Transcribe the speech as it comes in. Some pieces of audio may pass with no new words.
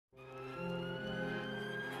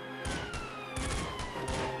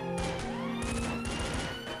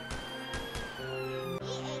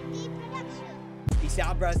Peace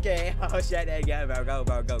out, broski. Oh shit, there you go, bro. Go,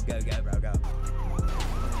 bro. Go, go, go, bro. Go.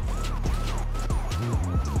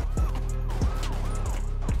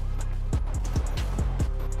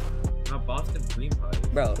 Not Boston cream pie.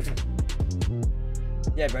 Bro.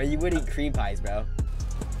 Yeah, bro. You would eat cream pies, bro.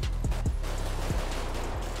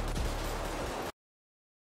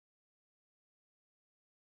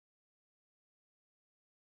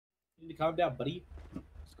 You need to calm down, buddy.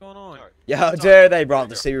 What's going on? Yo, dude, they brought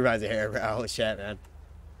the supervisor here, bro. Holy shit, man.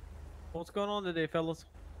 What's going on today, fellas?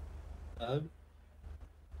 Oh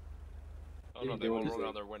no, they won't roll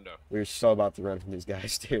down their window. We were so about to run from these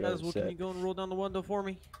guys, dude. Guys, well, can you go and roll down the window for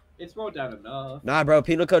me? It's rolled down enough. Nah, bro.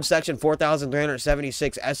 Penal Code Section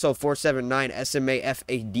 4376 SO 479 SMA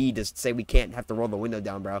FAD does say we can't have to roll the window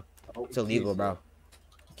down, bro. Oh, It's illegal, bro.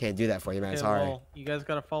 Can't do that for you, man. Okay, Sorry. well, you guys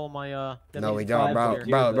gotta follow my No, we don't,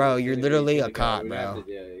 bro. Bro, you're literally a cop, bro.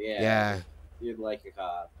 Yeah. You'd like a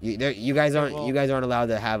cop. You guys aren't allowed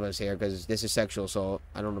to have us here because this is sexual assault.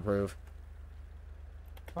 I don't approve.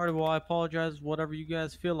 Alright, well, I apologize, whatever you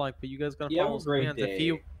guys feel like, but you guys gotta follow his commands. If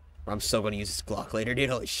you, I'm still gonna use this Glock later, dude.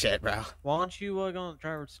 Holy shit, bro. why don't you go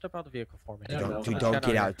drive, step out the vehicle for me? Dude, don't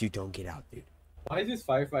get out, dude. Don't get out, dude. Why is this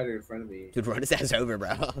firefighter in front of me? Dude, run his ass over,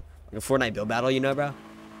 bro. Like a Fortnite build battle, you know, bro.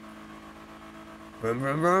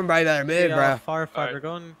 Vroom, right there, mid, bro. Firefighter,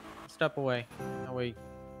 go and step away. No, wait.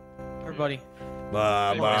 Everybody.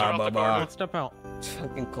 Let's step out.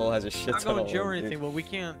 Fucking Cole has a shit Not ton going of to jail or dude. anything, but we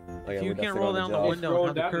can't. Oh, yeah, If you we're can't definitely roll going to down the jail. window and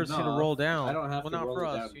have the down courtesy to enough. roll down, I don't have well, to not roll for it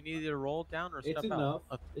us. down. You need either roll down or step It's out. enough.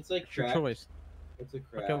 It's like It's your crack. choice. It's a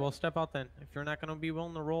crack. Okay, well, step out then. If you're not going to be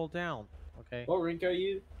willing to roll down, okay? What rank are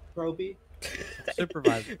you, Proby?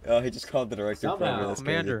 Supervisor. Oh, he just called the director. Somehow. That's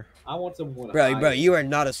Commander. I want someone. Bro, you are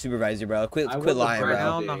not a supervisor, bro. Quit lying, Right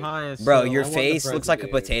bro. now, the highest. Bro, so your I want face the looks like a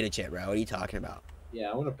president. potato chip, bro. What are you talking about? Yeah,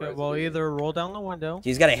 I want a Okay, president. well, either roll down the window.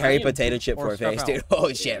 He's got a hairy am- potato chip or for a step face, out. dude. Oh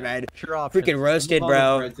shit, Yeah. man. It's your option. Freaking roasted, I'm the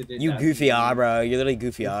bro. president, You that's goofy me. ah, bro. You're literally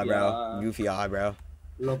goofy ah, Goofy bro. ah. Goofy ah, bro.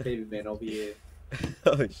 Little baby man over here.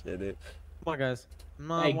 Oh shit, dude. Come on, guys. I'm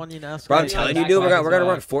not Hey, wanting to escalate. Bro, I'm me telling my you, dude, we're backpack gonna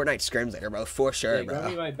run as Fortnite scrims later, bro. For sure, Yeah, grab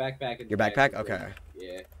me bro. my backpack. In Your the backpack? back. Okay.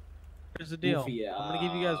 Yeah. Here's the deal. Goofy, I'm gonna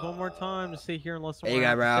give you guys one more time to sit here and listen. There you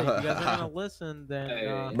what go, I have to bro. say. If you guys aren't gonna listen, then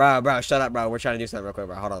Hey. Bro, shut up, bro. We're trying to do something real quick,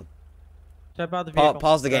 bro. Hold on. step out the vehicle.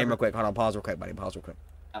 Pause the game Driver, real quick. Hold on. Pause real quick, buddy. Pause real quick.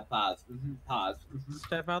 Pause. Pause.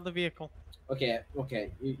 Step out the vehicle. Okay.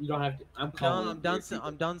 You don't have to. I'm I'm calling. done.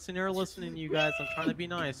 I'm done sitting here listening to you guys. I'm trying to be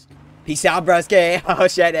nice. Peace out, broski. Oh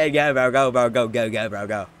shit, there you go, bro. Go, bro. Go, bro.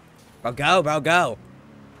 Go. Bro, go, bro. Go.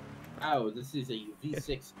 Oh, this is a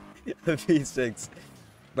V6. V6.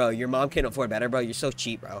 Bro, your mom can't afford better, bro. You're so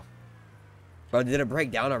cheap, bro. Bro, did it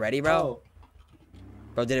break down already, bro? Oh,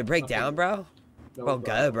 Bro, did it break Okay. down, bro? no, Bro,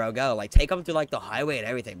 go, bro, go. Like, take them through, like, the highway and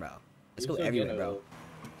everything, bro. Let's You're go so everywhere, bro. ghetto.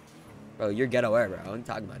 Bro, you're ghetto where, bro? What are you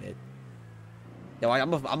talking about, dude? Yo,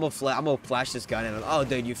 I'm gonna flash this gun and oh,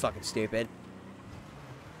 dude, you fucking stupid.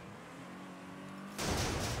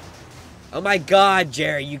 Oh my God,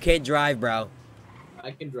 Jerry, you can't drive, bro.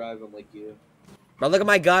 I can drive them like you. Bro, look at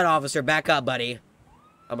my gun, officer. Back up, buddy.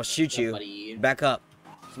 I'm gonna shoot you. Buddy. Back up.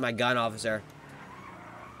 It's my gun, officer.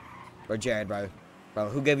 Bro, Jared, bro. Bro,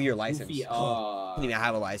 who gave you your license? Goofy, You didn't even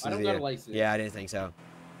have a license. I don't do got you? a license. Yeah, I didn't think so.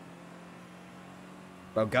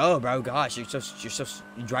 Bro, go, bro. Gosh, you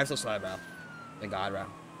drive so slow, bro. Thank God, bro.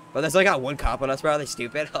 Bro, there's only got one cop on us, bro. They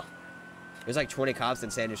stupid. There's like 20 cops in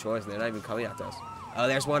Sanders Shores, and they're not even coming after us. Oh,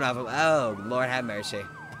 there's one of them. Oh, Lord have mercy.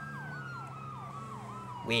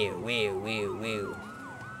 Wee.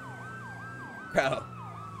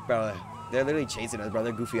 Bro, they're literally chasing us, bro.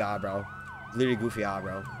 They're goofy ah, bro. Literally goofy ah,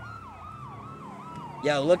 bro.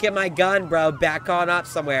 Yo, look at my gun, bro. Back on up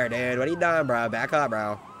somewhere, dude. What are you doing, bro? Back up,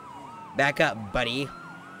 bro. Back up, buddy.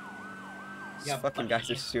 These fucking guys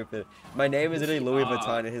are stupid. My name is literally Louis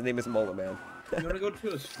Vuitton, and his name is Mola, man. You wanna go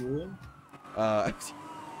to a school?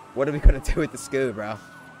 What are we gonna do with the school, bro?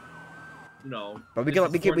 No. But we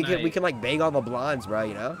can like bang all the blondes, bro.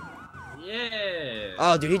 You know? Yeah.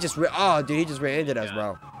 Oh, dude, he just ran-ended us,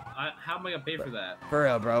 bro. How am I gonna pay for that? For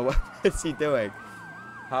real, bro. What is he doing?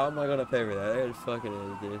 How am I gonna pay for that? It fucking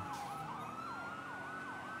is, dude.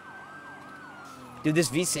 Dude, this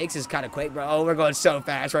V6 is kind of quick, bro. Oh, we're going so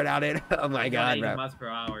fast right now, dude. Oh my God, 80 bro. miles per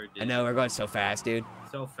hour, dude. I know we're going so fast, dude.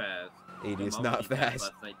 So fast. Dude, My it's mom not told me that fast.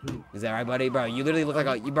 last night, too. Is that right, buddy? Bro, you literally look like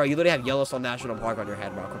a you literally have Yellowstone National Park on your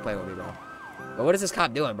head, bro. Quit playing with me, bro. But what is this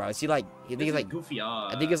cop doing, bro? Is he like? He think he's like? Goofy.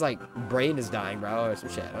 I think his like brain is dying, bro, or some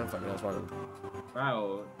shit. I don't fucking know what's wrong with him.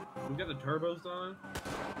 Wow. We got the turbos on.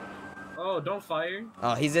 Oh, don't fire.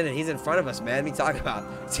 Oh, he's in front of us, man. What are you talking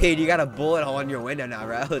about? Dude, you got a bullet hole in your window now,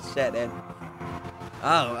 bro. Oh shit, man.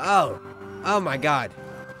 Oh my God.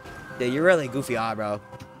 Dude, you're really goofy odd, bro.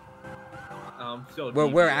 So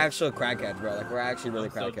We're actual crackheads, bro. Like, we're actually really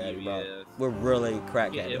crackheads, bro. devious. We're really Get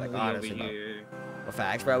crackheads, like, Emily honestly, over bro. here. Well,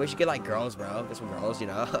 facts, bro. We should get, like, girls, bro. Get some girls, you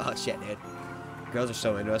know? Oh, shit, dude. Girls are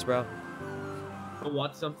so into us, bro. But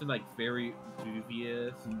watch something, like, very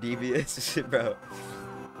dubious. Devious, bro.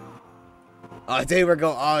 Oh, dude, we're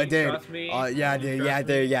going. Oh, You dude. trust me? Oh, yeah, You dude. trust Yeah, me?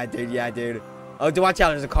 dude. Yeah, dude. Yeah, dude. Oh, dude, watch out.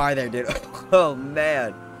 There's a car there, dude. Oh,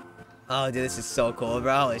 man. Oh, dude, this is so cool,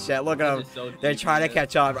 bro. Holy shit. Look at them. This is so They're trying to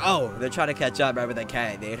devious. catch up. Oh, they're trying to catch up, bro, but they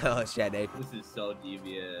can't, dude. Oh, shit, dude. This is so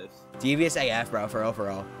devious. Devious AF, bro. For real, for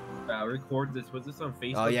real. Record this. Put this on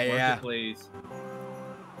Facebook Oh, yeah, yeah, yeah. Marketplace.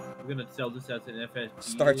 We're gonna sell this as an FSG.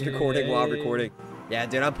 Starts recording while recording. Yeah,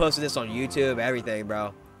 dude, I'm posting this on YouTube, everything,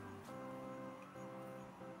 bro.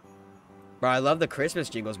 Bro, I love the Christmas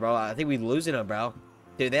jingles, bro. I think we're losing them, bro.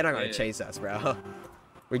 Dude, they're not gonna Yeah. chase us, bro.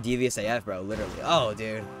 We're devious AF, bro, literally. Oh,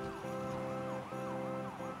 dude.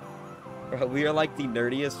 Bro, we are like the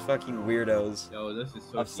nerdiest fucking weirdos Yo, this is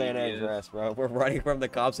so of San devious. Andreas, bro. We're running from the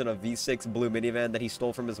cops in a V6 blue minivan that he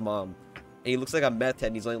stole from his mom. And he looks like a meth head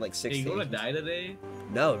and he's only like Hey, 16. you wanna die today?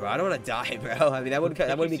 No, bro, I don't want to die, bro. I mean, that would Take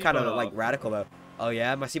be your kind of seatbelt like off. radical, though. Oh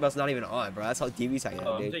yeah, my seatbelt's not even on, bro. That's how devious I am,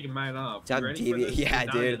 Oh, I'm dude. taking mine off. I'm You ready for devious. this? Yeah, We're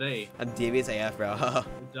dying dude. Today. I'm devious AF, bro. We're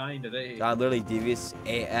dying today. I'm literally devious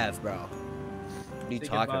AF, bro. What are you Say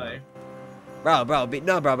talking goodbye. about?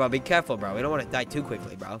 Bro, be careful, bro. We don't want to die too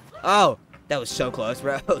quickly, bro. Oh, that was so close,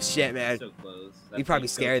 bro. Oh shit, man. So close. You That's probably like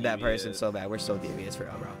so scared that person devious. so bad. We're so devious for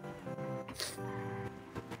real, bro.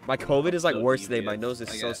 My COVID is like So worse today. My devious. nose is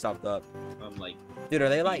I so got- stopped up. I'm like, Dude, are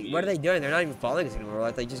they like? What are they devious. doing? They're not even following us anymore.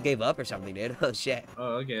 Like they just gave up or something, dude. Oh shit.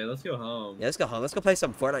 oh, okay, let's go home. Yeah, let's go home. Let's go play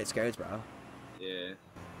some Fortnite scares, bro. Yeah.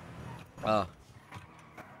 Oh.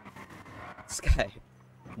 This guy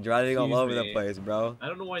driving all Excuse over the me. place, bro. I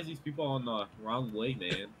don't know why these people are on the wrong way,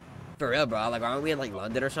 man. For real, bro. Like, aren't we in like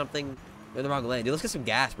London or something? We're in the wrong lane, dude. Let's get some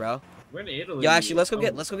gas, bro. We're in Italy. Yo, actually, let's go Oh,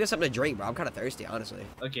 get something to drink, bro. I'm kind of thirsty, honestly.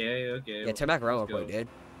 Okay. Yeah, turn back around real Let's quick, go. dude.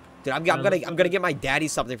 Dude, I'm let's go gonna get my daddy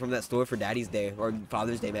something from that store for Daddy's Day or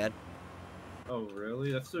Father's Day, man. Oh,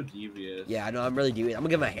 really? That's so devious. Yeah, I know. I'm really doing. I'm gonna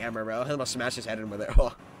give him a hammer, bro. I'm gonna smash his head in with it.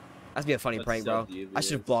 Oh, that'd be a funny That's prank, so bro. I devious.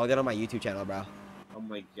 should have vlogged it on my YouTube channel, bro. Oh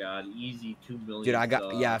my god, easy 2 million. Dude, I got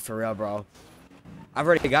subs. yeah, for real, bro. I've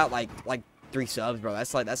already got like 3 subs, bro.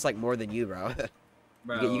 That's like more than you, bro.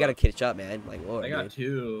 Bro, You gotta catch up, man. Like, whoa, I got dude.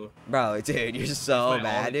 2. Bro, dude, you're so My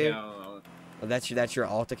bad, alt dude. account. Oh, that's your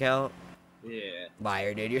alt account. Yeah.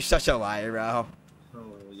 Liar, dude. You're such a liar, bro. Oh,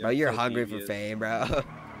 Bro, you're so hungry devious. for fame, bro.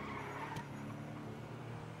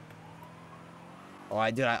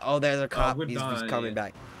 Oh, there's a cop. we're He's done, coming yeah.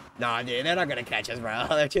 back. Nah, dude, they're not gonna catch us, bro.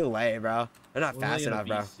 They're too late, bro. They're not We're fast only enough,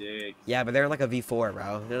 gonna bro. be 6. Yeah, but they're like a V4,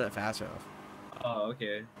 bro. They're not fast enough, Oh,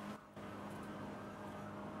 okay.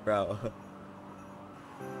 bro.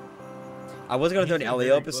 I was gonna He's throw an getting alley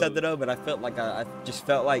very up instead close. though, but I felt like I just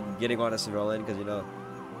felt like getting on a civilian because you know.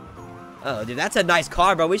 Oh, dude, that's a nice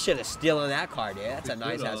car, bro. We should have stolen that car, dude. That's a We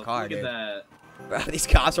nice ass could've. car, Look dude. at that. Bro, these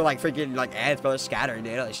cops are like freaking like ants, bro. They're scattering,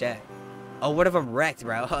 dude. Holy shit. Oh, one of them wrecked,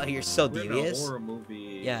 bro. You're so We're in a devious. horror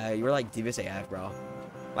movie. Yeah, you were like devious AF, bro.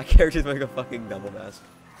 My character's like a fucking double mess.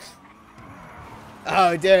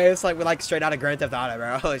 Oh, dude, it's like we're like straight out of Grand Theft Auto,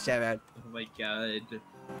 bro. Holy shit, man. Oh my god.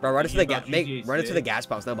 Bro, run into the You gas, about GTA run into the 6? gas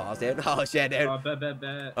pumps, no balls, dude. Oh shit, dude. Oh,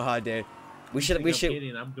 bet. Oh, dude. We You should, think we I'm should,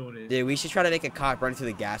 kidding, I'm doing it. dude. We should try to make a cop run into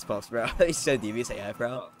the gas pumps, bro. He's so devious AF,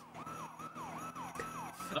 bro.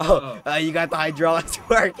 Oh, you got the hydraulics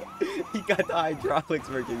working. You got the hydraulics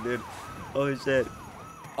working, dude. Oh shit.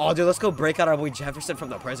 Oh, dude, let's go break out our boy Jefferson from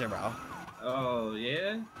the prison, bro. Oh,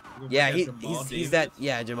 yeah? We're Yeah, back at Jamal he's that. Davis?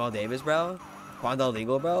 Yeah, Jamal Davis, bro. Quando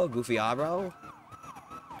Legal, bro. Goofy Ah, bro.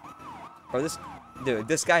 Bro,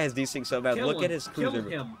 this guy has these things so bad. Kill Look him. at his Kill cruiser.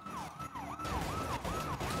 him.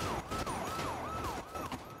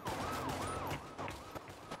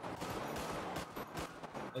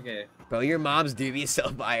 Okay, Bro, your mom's dubious so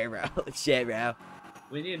fire, bro. Shit, bro.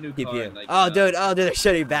 we need a new Keep car. you. Like, Oh, dude, they're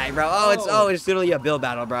shooting back, bro. It's literally a build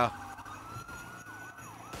battle, bro.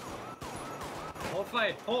 Hold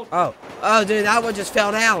fight. Hold. Oh, dude, that one just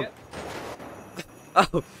fell down.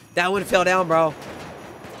 Oh, that one fell down, bro.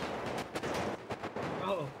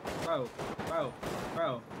 Oh,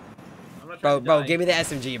 bro. I'm not trying Bro, to bro, die. give me the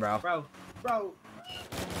SMG, bro. Bro.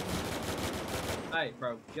 Alright,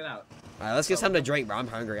 bro, get out. All right, let's get something to drink, bro. I'm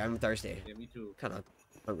hungry. I'm thirsty. Yeah, me too. Kind of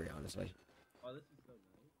hungry, honestly. Oh, this is so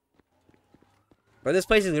nice. Bro, this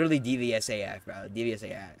place is literally DVSAF, bro.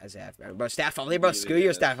 DVSAF, bro. Bro, staff only, bro. Screw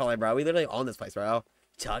your staff only, bro. We literally own this place, bro. What are you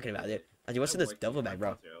talking about, dude? Dude, what's in this duffel bag,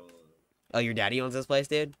 bro? Oh, your daddy owns this place,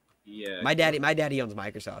 dude? Yeah. My daddy owns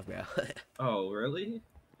Microsoft, bro. Oh, really?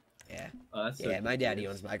 Yeah. Oh, that's so Yeah, my daddy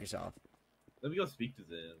devious. owns Microsoft. Let me go speak to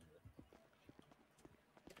them.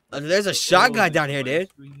 Oh, there's a shotgun down here, dude.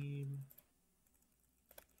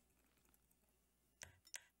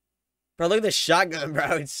 Bro, look at the shotgun,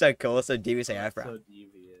 bro. It's so cool. It's so devious AF, bro. So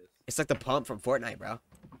devious. It's like the pump from Fortnite, bro.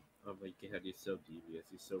 Oh my god, you're so devious.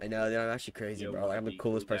 You're so. I know, dude. I'm actually crazy, Yo, bro. Like, I'm the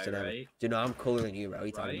coolest cool person guy, ever. right? Dude, no, I'm cooler than you, bro. What are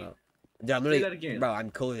you talking Right? about? Dude, I'm Say literally, that again. bro,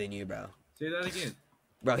 I'm cooler than you, bro. Say that again.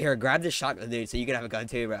 Bro, here, grab this shotgun, dude, so you can have a gun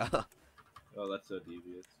too, bro. Oh, that's so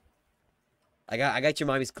devious. I got your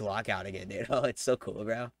mommy's Glock out again, dude. Oh, it's so cool,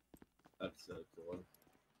 bro. That's so cool.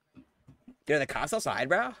 Dude, are the cops outside,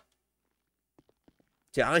 bro?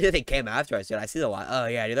 Dude, I don't think they came after us, dude. I see the lot. Oh,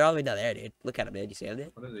 yeah, dude. They're all the way down there, dude. Look at them, dude. You see them,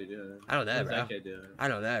 dude? What are they doing? I don't know, What's bro. that guy doing? I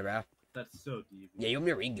don't know, bro. That's so devious. Yeah, you want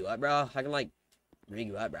me to ring you up, bro? I can, like, ring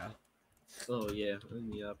you up, bro. Oh, yeah. Ring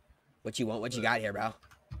me up. What you want? What you got here, bro?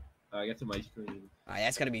 I got some ice cream. All right,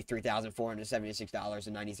 that's going to be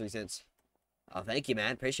 $3,476.93. Oh, thank you,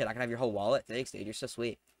 man. Appreciate it. I can have your whole wallet. Thanks, dude. You're so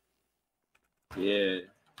sweet. Yeah.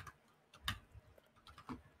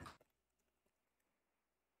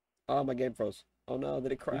 Oh, my game froze. Oh, no.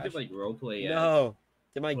 Did it We crash? could, like, roleplay No.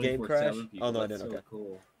 Did my game 24/7 crash? people. Oh, no, I That's didn't. so Okay.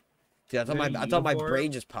 cool. Dude, Is there I thought my uniform?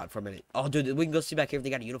 brain just popped for a minute. Oh, dude, we can go see back here if they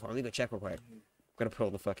got a uniform. Let me go check real quick. I'm gonna put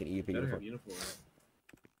on the fucking EUP Better have uniform. uniform.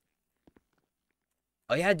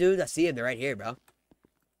 Oh yeah, dude, I see him. They're right here, bro.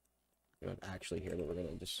 They're not actually here, but we're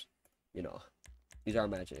gonna just, you know, use our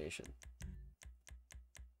imagination.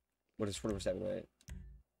 What is 24/7, right?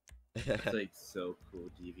 That's like so cool,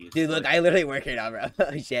 devious. Dude, look, I literally work here now, bro.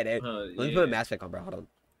 Oh, shit, dude. Let me put a yeah. mask back on, bro. Hold on.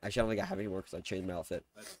 Actually, I don't think I have any more because I changed my outfit.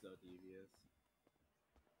 That's so devious.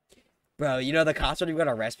 Bro, you know, the cops aren't even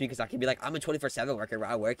gonna arrest me because I can be like, I'm a 24/7 worker, bro.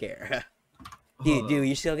 I work here. Dude,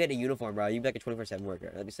 you still get a uniform, bro. You'd be like a 24/7 worker.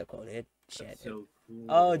 That'd be so cool, dude. Shit. That's so cool.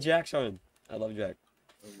 Oh, Jack's on. I love Jack.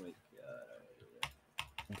 Oh my god.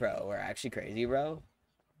 Bro, we're actually crazy, bro.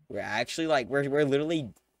 We're actually like we're literally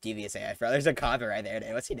devious AF, bro. There's a cop right there,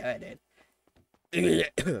 dude. What's he doing, dude?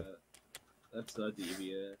 That's so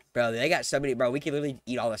devious. Bro, they got so many, bro. We can literally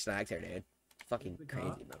eat all the snacks there, dude. Fucking The crazy,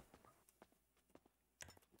 cop? bro.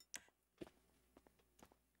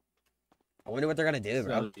 I wonder what they're gonna do,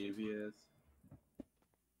 bro. So devious.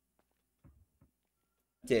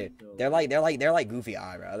 Dude, So they're like goofy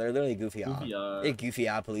eye, bro. They're literally goofy eye. Goofy They're goofy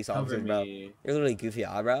eye police Cover officers, bro. me. They're literally goofy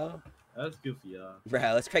eye, bro. That's goofy, Bro,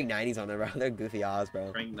 let's crank 90s on them, bro. They're goofy eyes,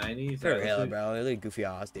 bro. Rank 90s? For real, bro. They're literally goofy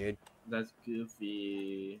eyes, dude. That's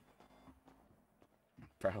goofy.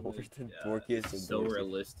 Bro, Oh we're my the God. dorkiest and So dorkiest.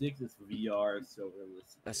 realistic. This VR is so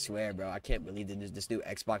realistic. I swear, bro. I can't believe this new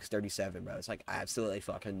Xbox 37, bro. It's like absolutely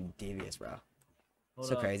fucking devious, bro. Hold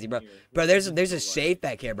So up, crazy, come bro. here. Bro, What's there's this a look safe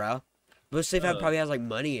back here, bro. This safe house Uh, probably has like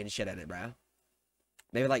money and shit in it, bro.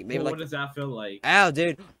 Maybe like Well, like. what does that feel like? Ow,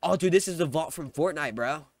 dude. Oh, dude, this is the vault from Fortnite,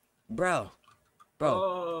 bro. Bro,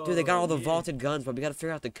 dude, they got all the yeah. vaulted guns, but we gotta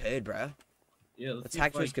figure out the code, bro. Yeah, Let's see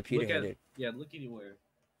hack if, for his like, computer look here, at- dude. Yeah, look anywhere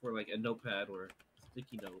for like a notepad or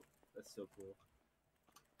sticky note. That's so cool.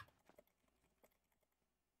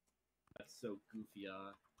 That's so goofy,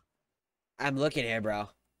 I'm looking here, bro.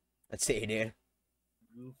 Let's see, dude.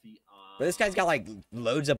 goofy. But this guy's got like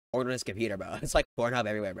loads of porn on his computer, bro. It's like Pornhub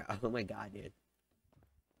everywhere, bro. Oh my god, dude.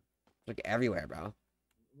 Like everywhere, bro.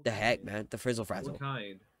 The heck, man. The frizzle frazzle. What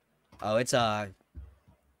kind? Oh, it's I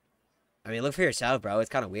mean, look for yourself, bro. It's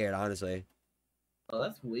kind of weird, honestly. Oh,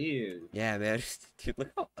 that's weird. Yeah, man. Dude, look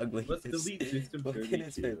how ugly Let's he is. delete System Look at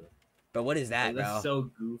his 32. face. But what is that, Oh, bro? that's so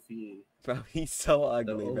goofy. Bro, he's so The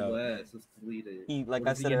ugly, bro. OS, let's delete it. He, like What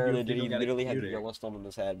I is he said gonna do earlier, if they dude, he don't got a literally had computer? Yellowstone on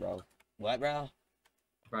his head, bro. What, bro?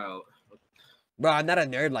 Bro. Bro, I'm not a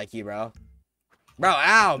nerd like you, bro. Bro,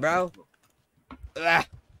 ow, bro. Ah.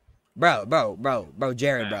 Bro,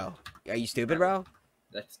 Jared, bro. Are you stupid, bro?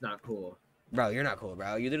 That's not cool. Bro, you're not cool,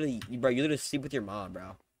 bro. You literally sleep with your mom,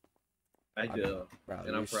 bro. I do. Bro, And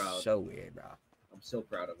you're I'm proud. so weird, bro. I'm so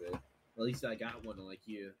proud of it. At least I got one like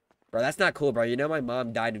you. Bro, that's not cool, bro. You know my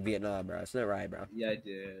mom died in Vietnam, bro. It's not right, bro. Yeah, I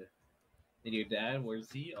did. And your dad, where's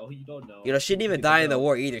he? Oh, you don't know. You know, she didn't even You die don't in the know.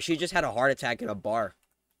 war either. She just had a heart attack in a bar.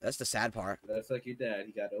 That's the sad part. That's like your dad.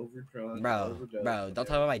 He got overdrunk. Bro, overdosed, bro, and don't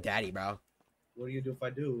talk about my daddy, bro. What do you do if I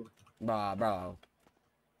do? Bro,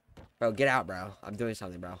 get out, bro. I'm doing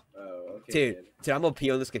something, bro. Oh, okay. Dude, then. dude, I'm gonna pee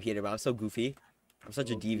on this computer, bro. I'm so goofy. I'm such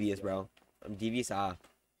a Oh, devious, goofy. bro. I'm devious,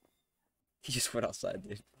 He just went outside,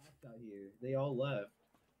 dude. Out here. They all left.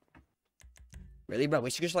 Really, bro? We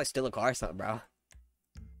should just, like, steal a car or something, bro.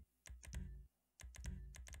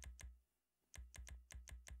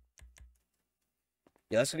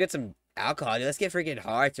 Yeah, let's go get some alcohol, dude. Let's get freaking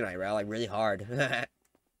hard tonight, bro. Like, really hard.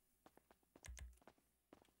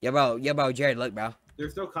 Yeah, bro, Jared, look, bro.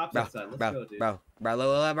 There's no cops Bro, outside. Let's bro, go, dude. Bro,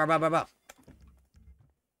 bro.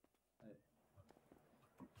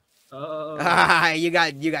 Oh. you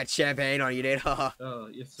got champagne on you, dude. Oh,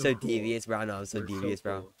 you're so So cool. devious, bro. No, I'm so You're so devious,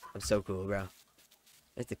 bro. cool. I'm so cool, bro.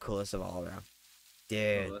 That's the coolest of all, bro.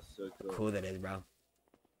 Dude, Oh, that's so cool. cool that is, bro.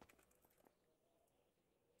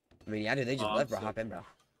 I mean, yeah, dude, they just Oh, left, bro. so Hop in, bro.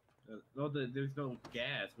 No, there's no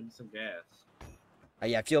gas. We need some gas. Oh,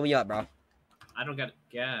 yeah, fuel me up, bro. I don't got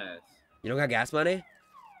gas. You don't got gas money?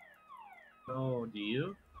 No, do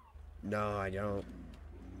you? No, I don't.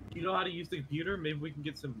 You know how to use the computer? Maybe we can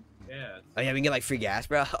get some gas. Oh, yeah, we can get, like, free gas,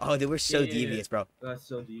 bro? Oh, dude, we're so Yeah. devious, bro. That's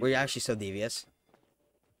so deep. We're actually so devious.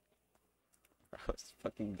 Bro, these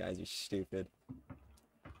fucking guys are stupid.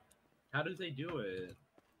 How did they do it?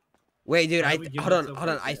 Wait, dude, Why do we give hold them on.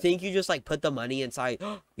 so I much think you just, like, put the money inside.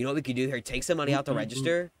 You know what we could do here? Take some money out the Boop, boop, boop.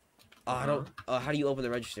 register. Oh, I don't. How do you open the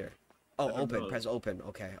register? Oh, I don't open. know. Press open.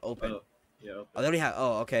 Okay, open. Oh, yeah. Okay. Oh, they only have.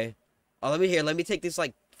 Oh, okay. Oh, let me take this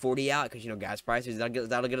like 40 out because you know gas prices.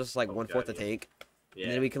 That'll get us like Oh, 1/4 got the it. tank, Yeah.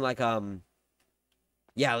 and then we can like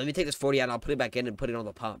Yeah, let me take this 40 out and I'll put it back in and put it on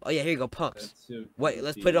the pump. Oh yeah, here you go, pumps. That's so Wait,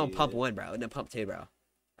 let's put it on pump goofy. 1, bro, and then pump 2, bro. All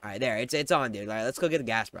right, there. It's on, dude. All right, let's go get the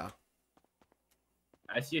gas, bro.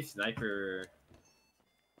 I see a sniper.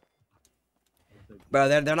 Bro,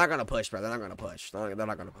 they're not gonna push, bro. They're not gonna push. They're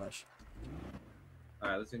not gonna push.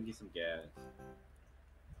 Alright, let's go get some gas.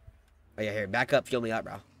 Oh yeah, here, back up, fuel me up,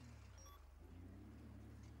 bro.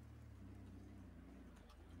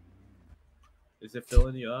 Is it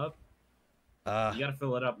filling you up? Uh. You gotta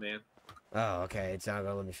fill it up, man. Oh, okay. It's not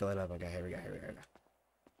gonna let me fill it up. Okay, here we go. Here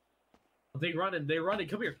we go. They running.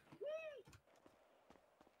 Come here.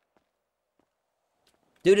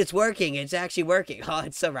 Dude, it's working. It's actually working. Oh,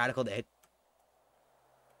 it's so radical, dude.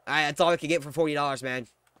 Alright, that's all we can get for $40, man.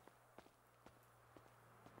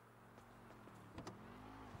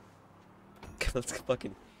 Let's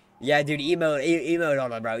fucking... Yeah, dude, emote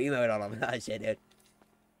on him, bro. Emote on him. Oh, shit, dude.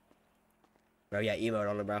 Bro, yeah, emote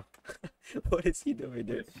on him, bro. What is he doing,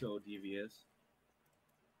 dude? It's so devious.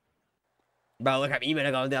 Bro, look, I'm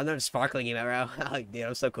emoting on him. I'm sparkling emote, bro. Like, dude,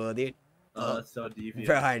 I'm so cool, dude. Oh, it's so devious.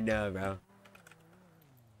 Bro, I know, bro.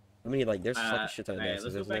 I mean, like, there's like a shit ton of alright,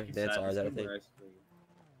 dances, let's go isn't there? back Dance inside. R's, Let's I get think. more ice cream.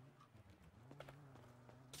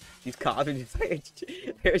 These cops are just like,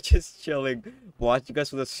 they're just chilling, watching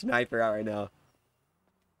us with a sniper out right now.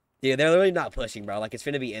 Dude, they're literally not pushing, bro. Like, it's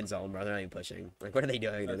finna be end zone, bro. They're not even pushing. Like, what are they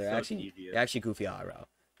doing? Dude? That's They're so actually, devious. they're actually goofy out, bro.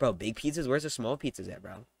 Bro, big pizzas? Where's the small pizzas at,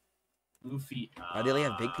 bro? Goofy. Bro, they only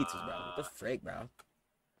have big pizzas, bro. What the frick, bro?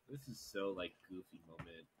 This is so like goofy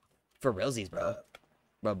moment. For realsies, bro.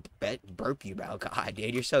 Bro, burp you, bro. God,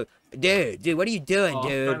 dude, you're so... Dude, what are you doing, Oh, I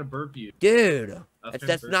was trying to dude? burp you. Dude, I was trying to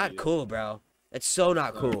that's burp not you. cool, bro. That's so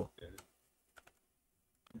not cool. Okay.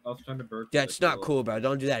 I was trying to burp you. That's not cool, bro.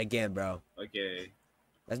 Don't do that again, bro. Okay.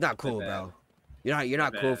 That's not cool, bad. bro. You're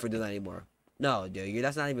not My cool bad. for doing that anymore. No, dude,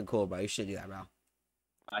 that's not even cool, bro. You shouldn't do that, bro.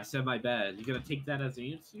 I said my bad. You gonna take that as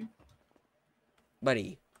an answer?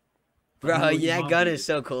 Buddy. Who Bro, would you that want gun me is to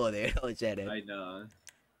so do? cool, dude. Holy shit, dude. I know.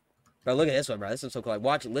 Bro, look at this one, bro. This one's so cool. Like,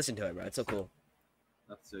 watch it, listen to it, bro. It's so cool.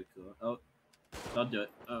 That's so cool. Oh, don't do it.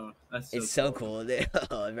 Oh, that's so It's so cool, dude.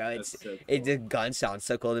 Oh, bro, That's it's so cool. the gun sounds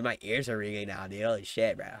so cool, dude. My ears are ringing now, dude. Holy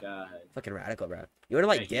shit, bro. God. Fucking radical, bro. You wanna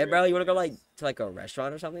like I dip, hear bro? it, You wanna go like yes. to like a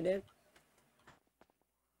restaurant or something, dude?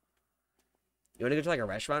 You wanna go to like a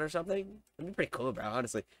restaurant or something? That'd be pretty cool, bro.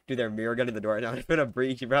 Honestly, dude, they're mirror gunning the door right now. They're gonna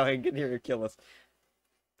breach you, bro, and get here and kill us.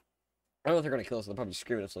 I don't know if they're gonna kill us. They'll probably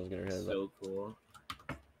scream if someone's gonna hit us. So cool.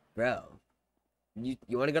 Bro, you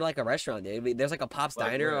want to go to like a restaurant, dude? There's like a Pop's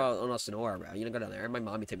Like Diner where? on Sonora, bro. You wanna go down there? My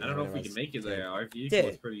mommy took me. I don't down know if there we can once. make it Dude. there. Our vehicle is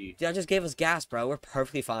Dude. pretty. Dude, I just gave us gas, bro. We're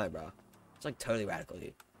perfectly fine, bro. It's like totally radical,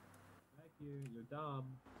 dude. Thank you. You're dumb.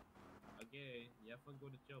 Okay. You have fun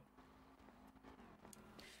going to jail.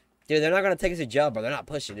 Dude, they're not gonna take us to jail, bro. They're not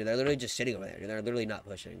pushing, dude. They're literally just sitting over there. Dude. They're literally not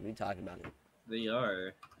pushing. What are you talking about, dude? They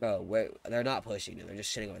are. Bro, they're not pushing, dude. They're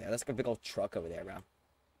just sitting over there. That's like a big old truck over there, bro.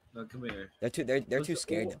 No, come here. They're What's too the-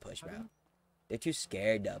 scared oh, to push, how bro. do you- They're too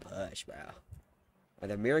scared to push, bro. Like,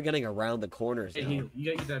 they're mirror gunning around the corners Hey, now. hey,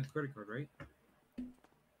 you got your dad's credit card, right?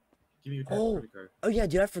 Give me your dad's Oh. credit card. Oh yeah,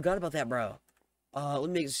 dude, I forgot about that, bro. Let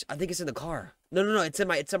me. I think it's in the car. No. It's in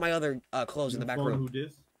my other clothes in the back phone, room. Who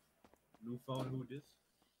this? New phone. Who this?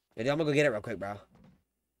 Yeah, dude, I'm gonna go get it real quick, bro.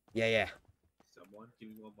 Yeah. Someone. Give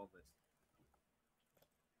me one moment.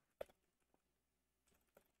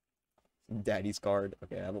 Daddy's card.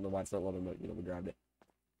 Okay, I don't know why it's not letting me. We grabbed it.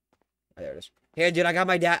 Oh, there it is. Here, dude, I got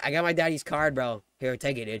my daddy's card, bro. Here,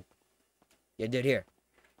 take it, dude. Yeah, dude, here.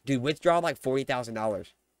 Dude, withdraw like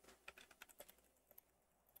 $40,000.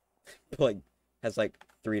 Like, has like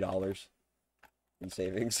 $3 in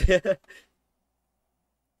savings.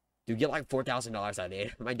 Dude, Dude, get like $4,000 out of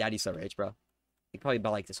it. My daddy's so rich, bro. He could probably buy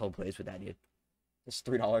like this whole place with that, dude. Just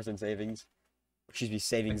 $3 in savings. Excuse me,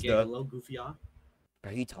 savings, Okay, duh. hello, Goofy. Bro, who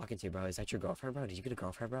are you talking to, bro? Is that your girlfriend, bro? Did you get a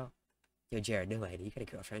girlfriend, bro? Yo, Jared, no way. Did you get a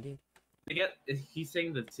girlfriend, dude? He's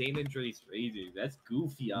saying the San Andreas Ranger. That's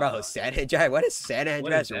Goofy. Bro, San Andreas? What is San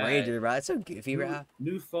Andreas that? Ranger, bro? That's so goofy, bro.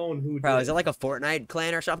 New phone. Who? Bro, did? is it like a Fortnite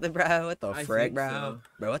clan or something, bro? What the I frick, think bro? so.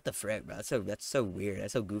 Bro, what the frick, bro? That's so weird.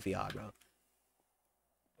 That's so goofy, bro.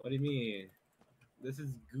 What do you mean? This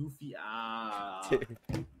is Goofy.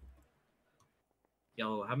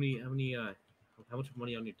 Yo, how much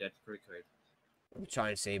money on your dad's credit card? I'm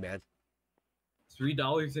trying to say, man.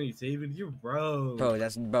 $3 and you saving? You're broke. Bro,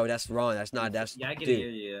 that's wrong. That's not Yeah, I can dude. hear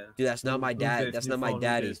you. Dude, that's not my Who's dad. this? That's New not my phone, who's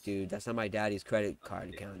daddy's, this? dude. That's not my daddy's credit card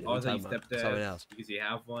account. Dude. Oh, What are you is that talking your about? Someone stepdad? else. Because you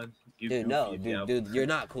have one. You Dude, goofy no, if you have dude, one. you're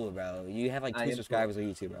not cool, bro. You have like I 2 am subscribers on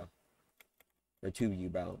YouTube, bro. Or 2 of you,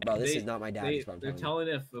 bro. Bro, this is not my daddy's. They're telling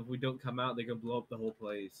us if we don't come out, they're gonna blow up the whole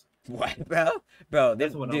place. What, bro? Bro,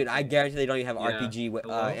 That's what I'm dude, I saying. guarantee they don't even have Yeah. RPG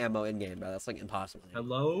Hello? ammo in game, bro. That's like impossible. Dude.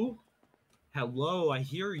 Hello? Hello, I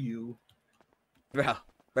hear you. Bro,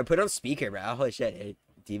 put it on speaker, bro. Holy shit, dude.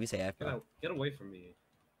 TV say F, bro. Get away from me.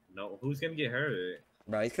 No, who's gonna get hurt?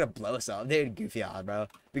 Bro, he's gonna blow us up, dude. Goofy odd, bro.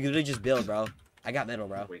 We can really just build, bro. I got metal,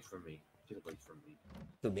 Get bro. away from me. Get away from me.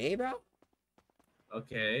 Who, me, bro?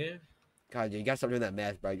 Okay. God, dude, you gotta stop doing that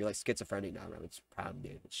meth, bro. You're like schizophrenic now, bro. It's a problem,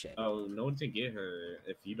 dude. It's shit. Oh, no one can get hurt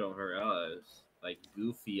if you don't hurt us. Like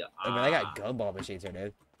Goofy. I mean, I got gumball machines here,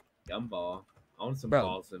 dude. Gumball. I want some Bro.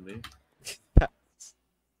 balls in me.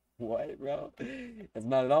 What, bro? That's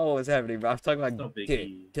not at all what's happening, bro. I'm talking about, No dude,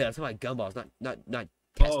 biggie. I'm talking about gumballs, not Oh,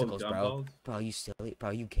 testicles, bro. gumballs? Bro, you silly,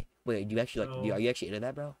 bro. You can't. Wait, you actually like? No. Are you actually into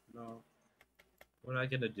that, bro? No. We're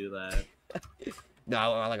not gonna do that. No,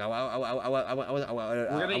 I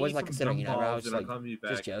wasn't like considering, you know, bro. I was just like,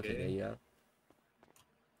 just joking, okay? you know.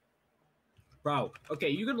 Bro, okay,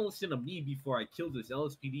 you're gonna listen to me before I kill this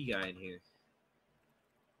LSPD guy in here.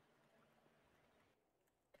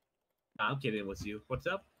 Nah, I'm kidding with you. What's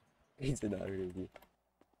up? He's not with you.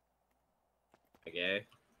 Okay.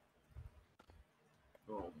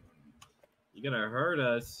 Oh. You're gonna hurt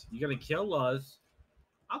us. You're gonna kill us.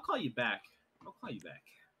 I'll call you back.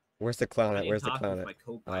 Where's the clown I at? need Where's to the talk clown with at? my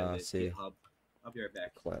co-pilot at see. GitHub. I'll be right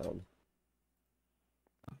back. Clown.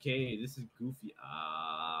 Okay, this is Goofy.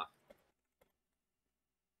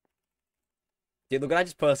 Dude, look what I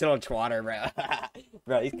just posted on Twitter, bro.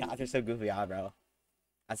 Bro, these cops are so goofy, bro.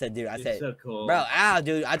 I said, dude, It's so cool. bro, ow,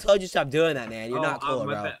 dude, I told you stop doing that, man. You're not cool,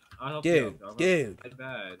 my bro. bad. I'll help you out. Dude. My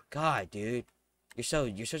bad. God, dude,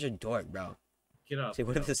 you're such a dork, bro. Get up. See,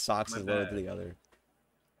 what if the socks My is lower bad. than the other?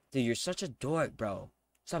 Dude, you're such a dork, bro.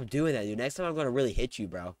 Stop doing that, dude. Next time I'm gonna really hit you,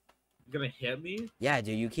 bro. You're gonna hit me? Yeah,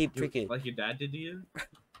 dude, you keep freaking. Like your dad did to you?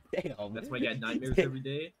 Damn. That's why you got nightmares every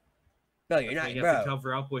day? Bro, you're That's not, why you have to bro.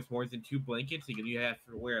 cover up with more than 2 blankets, and you have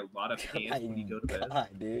to wear a lot of pants when you go to bed. God,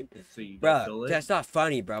 dude. So you don't feel Bro, it? that's not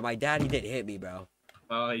funny, bro. My daddy didn't hit me, bro.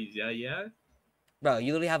 Oh, yeah? Bro,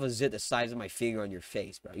 you literally have a zit the size of my finger on your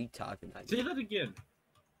face, bro. What are you talking about, Say dude? that again.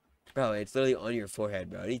 Bro, it's literally on your forehead,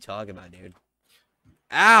 bro. What are you talking about, dude?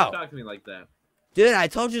 Don't Ow! talk to me like that. Dude, I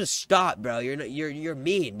told you to stop, bro. You're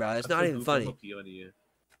mean, bro. It's not even funny.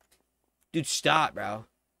 Dude, stop, bro.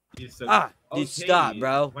 Dude, Okay, stop,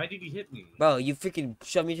 bro. Why did you hit me? Bro, you freaking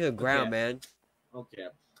shoved me to the ground, Okay. man. Okay.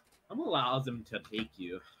 I'm gonna allow them to take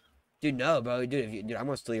you. Dude, no, bro. Dude, dude, I'm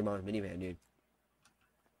gonna steal your mom's minivan, dude.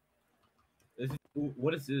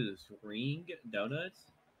 What is this? Ring donuts?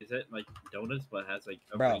 Is that like donuts but has like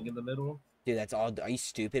a Bro. ring in the middle? Dude, that's all. Are you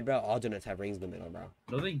stupid, bro? All donuts have rings in the middle, bro.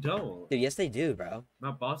 No, they don't. Dude, yes, they do, bro.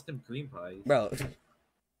 Not Boston cream pies. Bro.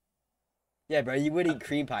 Yeah, bro. You would eat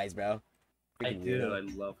cream pies, bro. I Freaking do. weirdo.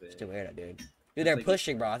 I love it. Just a weirdo, dude. Dude, they're like-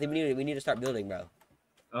 pushing, bro. I think we need to start building, bro.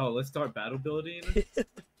 Oh, let's start battle building.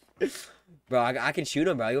 Bro, I can shoot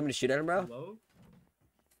him, bro. You want me to shoot at him, bro? Hello?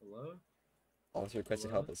 Hello? Officer requested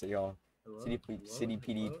Hello? help. Let's say y'all. Hello? City Hello?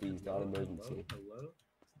 PD, Hello? please, not Hello? emergency. Hello?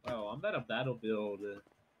 Oh, I'm at a battle build.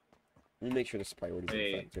 Let me make sure this priority is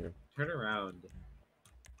Hey. effect here. Turn around.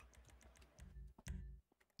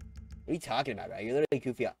 What are you talking about, bro? You're literally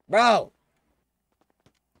goofy up. Bro!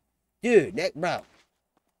 Dude, bro.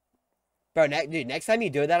 Bro, dude, next time you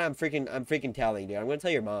do that, I'm freaking telling, dude. I'm gonna tell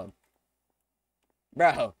your mom.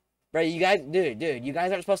 Bro, you guys, dude, you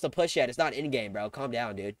guys aren't supposed to push yet. It's not in game, bro. Calm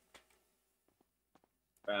down, dude.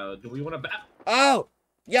 Do we want to bat? Oh,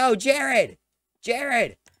 yo, Jared,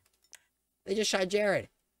 they just shot Jared.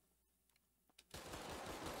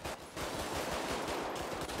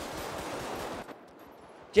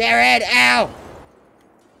 Jared, ow!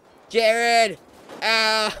 Jared,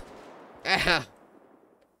 ow! Ow!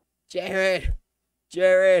 Jared,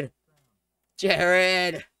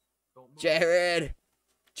 Jared! Jared!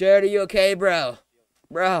 Jared, are you okay, bro?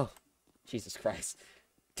 Bro. Jesus Christ.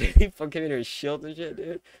 Dude, he fucking came in here and shield and shit,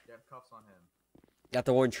 dude. You have cuffs on him. Got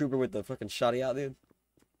the one trooper with the fucking shotty out, dude.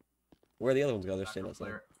 Where are the other ones go? They're standing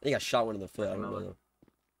outside. I think I shot one in the foot. I don't know.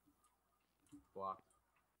 Blocked.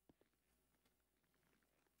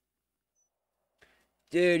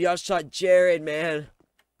 Dude, y'all shot Jared, man. Let me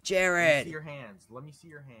Jared. see your hands. Let me see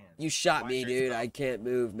your hands. You shot me, dude. I can't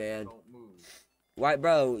move, man. Don't move. Why,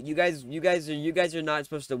 bro? You guys are not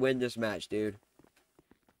supposed to win this match, dude.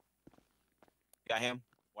 Got him.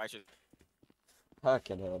 Why should?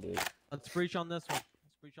 Fucking hell, dude. Let's breach on this one.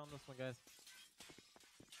 Let's breach on this one, guys.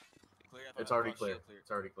 Clear? It's already clear.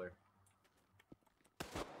 It's already clear.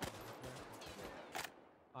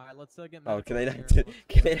 All right, let's get. Oh, can they medical not? here.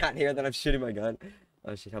 Can they not hear that I'm shooting my gun?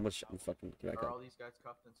 Oh shit! How much? I'm fucking. Get back Are up. all these guys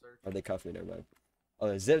cuffed and searched? Oh, they cuffed me. Never mind. Oh,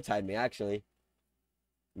 they zip tied me actually.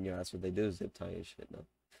 Yeah, that's what they do. Zip tie and shit. No.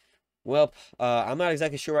 Well, I'm not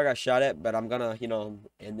exactly sure where I got shot at, but I'm gonna,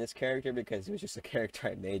 end this character because it was just a character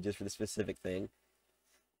I made just for the specific thing.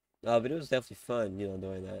 But it was definitely fun,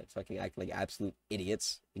 doing that. Fucking acting like absolute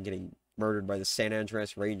idiots and getting murdered by the San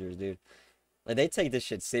Andreas Rangers, dude. Like, they take this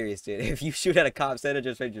shit serious, dude. If you shoot at a cop, San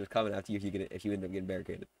Andreas Rangers coming after you if you end up getting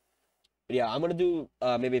barricaded. But yeah, I'm gonna do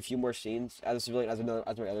maybe a few more scenes as a civilian, as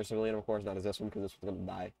my other civilian, of course, not as this one because this one's gonna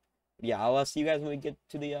die. But yeah, I'll see you guys when we get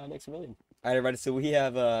to the next civilian. Alright, everybody, so we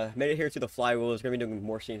have made it here to the flywheel. We're gonna be doing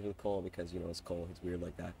more scenes with Cole because it's Cole. It's weird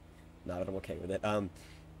like that. Now that I'm okay with it.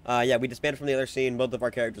 Yeah, we disbanded from the other scene. Both of our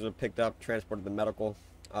characters were picked up, transported to medical,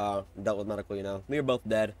 dealt with medical. We were both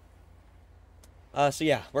dead. So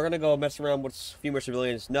yeah, we're gonna go mess around with a few more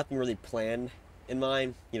civilians. Nothing really planned in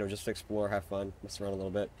mind. Just to explore, have fun, mess around a little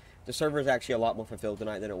bit. The server is actually a lot more fulfilled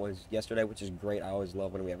tonight than it was yesterday, which is great. I always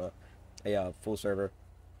love when we have a full server.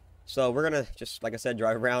 So we're gonna just, like I said,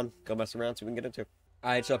 drive around, go mess around, see what we can get into.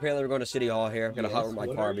 All right, so apparently we're going to City Hall here. I'm gonna hot room my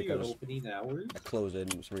car because I close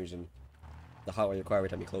it for some reason. The hot room your car every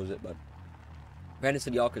time you close it, but we're heading to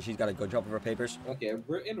City Hall because she's got to go drop off her papers. Okay,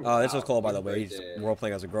 we're in. This is Cole, by the way. He's role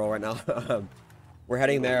playing as a girl right now. We're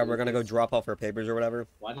heading there. We're gonna go drop off her papers or whatever.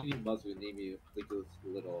 Why did you must name you Lucas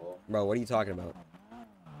Little? Bro, what are you talking about?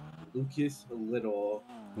 Lucas Little.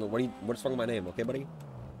 No, what's wrong with my name? Okay, buddy.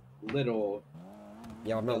 Little.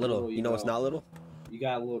 Yeah, I'm not little. You know it's not little. You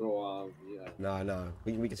got a little. Yeah. Nah.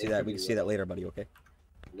 We can see that. We can see that later, buddy. Okay.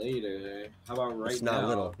 Later. How about right now? It's not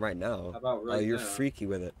little. Right now. How about right now? Oh, you're freaky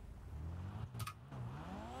with it.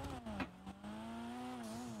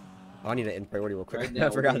 Oh, I need to end priority real quick. Right now, I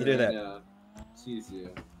forgot to do that. Excuse you.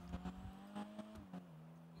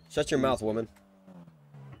 Shut your mouth, woman.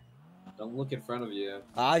 Don't look in front of you.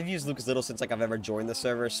 I've used Lucas Little since I've ever joined the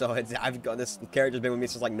server, so this character's been with me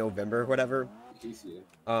since November or whatever. Excuse you.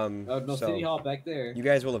 Oh no, so City Hall back there. You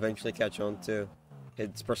guys will eventually catch on to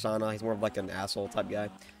his persona. He's more of like an asshole type guy.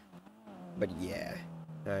 But yeah.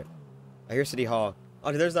 All right. I hear City Hall.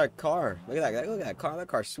 Oh, dude, there's that car. Look at that. Look at that car. That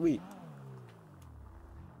car's sweet.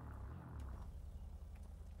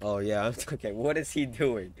 Oh yeah. Okay. What is he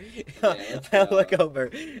doing? Yeah, I look over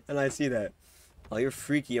and I see that. Oh, you're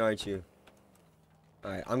freaky, aren't you? All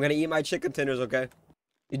right. I'm gonna eat my chicken tenders. Okay.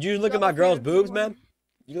 Did you look at my girl's boobs, man?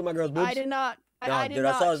 You look at my girl's boobs? I did not. No, dude,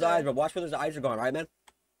 I saw his eyes, but watch where those eyes are going, right, man?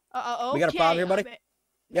 Okay. We got a problem here, buddy?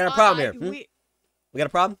 We got a problem here. We got a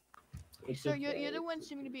problem? Sir, you're the one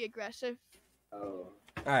seeming to be aggressive. Oh.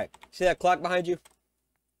 Alright. See that clock behind you?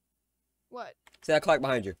 What? See that clock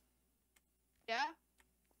behind you? Yeah?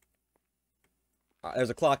 There's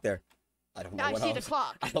a clock there. I don't know I what see else. the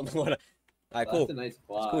clock. I don't know what. Alright, cool. That's a nice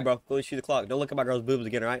clock. It's cool, bro. Go see the clock. Don't look at my girl's boobs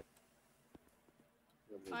again, alright?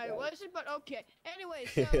 I wasn't, but okay. Anyway,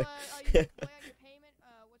 so, are you way on your payment?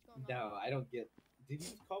 What's going on? No, I don't get. Did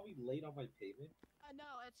you call me late on my payment? No,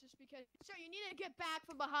 it's just because. Sir, you need to get back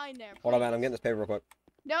from behind there. Hold on, man. I'm please. getting this paper real quick.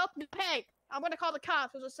 Nope. Hey, I'm gonna call the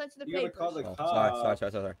cops. There's a sensitive You gotta papers. call the Oh, cops.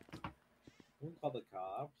 sorry. Don't call the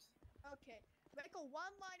cops. Okay. Michael,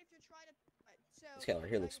 one line if you're trying to. So. This guy right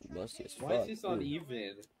here looks you're trying to musty as pay Why your is fuck. this water bill,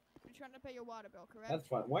 uneven? right? You're trying to pay your water bill, correct? That's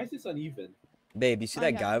fine. Why is this uneven? Babe, you see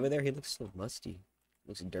that Okay. guy over there? He looks so musty.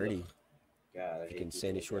 Looks dirty. God, I hate Fucking people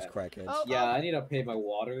Sandy like Shores that. crackheads. Oh, Yeah, I need to pay my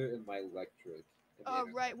water and my electric. and the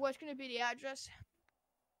internet. Right. What's gonna be the address?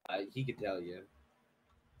 He could tell you.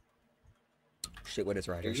 Shit, what is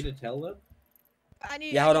Are riders? you gonna tell them? I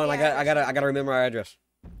need. Yeah, hold on. the I address. gotta remember our address.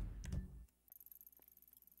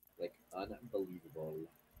 Like unbelievable.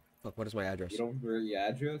 Fuck, what is my address? You don't remember your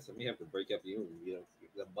address? I'm gonna have to break up you. You know,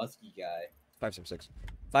 the musky guy. 576.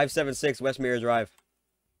 576 Westmere Drive.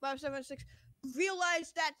 576.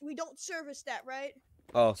 Realize that we don't service that, right?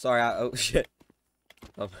 Oh, sorry. Oh, shit.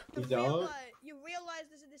 You don't? You realize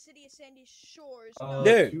this is city of Sandy Shores.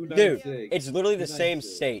 Dude, 296. it's literally the same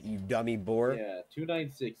 296. state, you dummy boar. Yeah,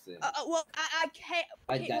 296 then. Well, I can't.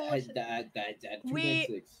 Well, listen,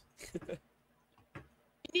 296.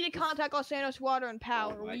 you need to contact Los Santos Water and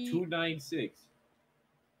Power. Oh, 296.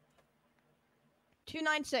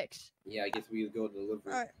 296. Yeah, I guess we could go to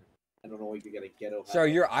delivery. Alright. I don't know what you're gonna ghetto. Sir,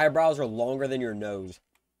 your eyebrows are longer than your nose.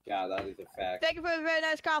 God, that is a fact. Thank you for a very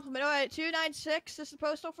nice compliment. All right, 296. This is the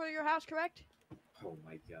postal for your house, correct? Oh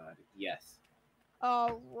my God, yes.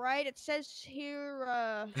 All right. It says here.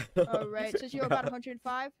 All right. It says you're about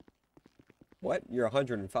 105. What? You're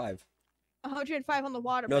 105. 105 on the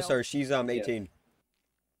water No, bill. sir, she's 18.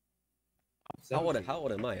 How 17.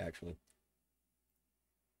 old am I actually?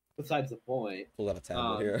 Besides the point. Pull out a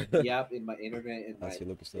tablet here. Yep, in my internet and my That's your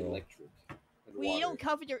Lucas Little. electric. And We water. don't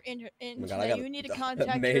cover your internet. Oh my God, I got You need to a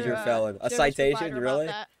contact major your, felon. A service citation, provider really?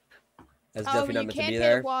 about that. That's Oh, definitely you not meant to can't be pay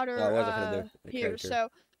there. the water Oh, I wasn't gonna do it. here. Okay, So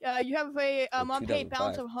you have a unpaid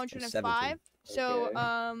balance of 2005. 105. So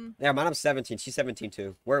Okay. Yeah, mine, I'm 17. She's 17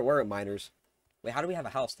 too. We're at minors. Wait, how do we have a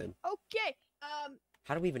house then? okay.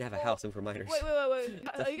 How do we even have a house if we're minors? Wait.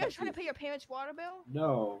 Are you guys trying to pay your parents' water bill?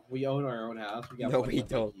 No, we own our own house. We got No, money we like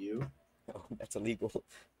don't. you. Oh, that's illegal.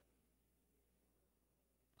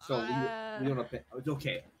 So we want to pay.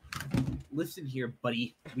 Okay, listen here,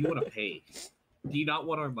 buddy. We want to pay. Do you not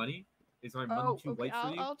want our money? Is our money too okay. white for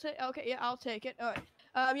you? I'll take. Okay, yeah, I'll take it. All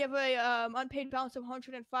right. You have a unpaid balance of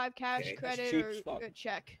 105 cash, Okay, that's credit, cheap or as fuck. a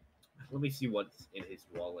check. Let me see what's in his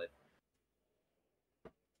wallet.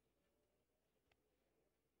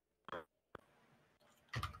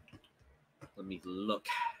 Let me look.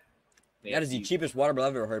 That is the cheapest water bill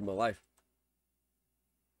I've ever heard in my life.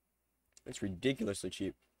 It's ridiculously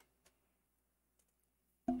cheap.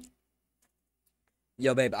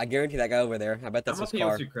 Yo, babe, I guarantee that guy over there. I bet that's I'm his gonna pay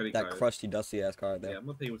car. with your credit That card. crusty, dusty ass car Yeah, there. I'm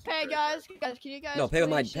gonna pay with your Hey credit guys, card. can you guys? No, pay with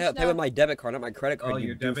my please just pay with my debit card, not my credit card. Oh, you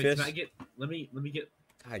your debit. doofus. Can I get? Let me get.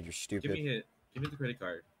 God, you're Give me stupid. it. Give me the credit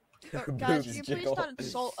card. Guys, Boobs, can you please Jill. not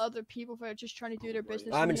insult other people for just trying to do their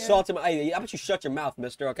business? I'm in here? insulting my. Hey, how about you shut your mouth,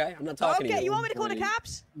 mister? Okay, I'm not talking to Okay, you. you want me to call the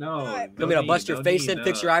cops? No. Alright. You want me to bust your face in,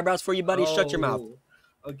 fix your eyebrows for you, buddy? Shut your mouth.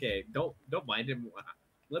 Oh, okay, don't mind him.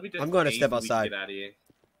 Let me just. I'm going to pay step so we can outside. Get out of here.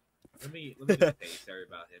 Let me just pay. Sorry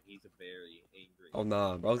about him. He's a very angry. Oh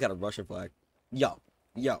nah, bro's got a Russian flag. Yo.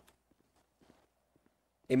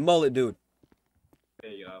 Hey, mullet dude.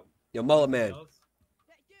 There you go. Yo, mullet man. Else?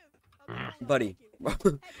 Buddy.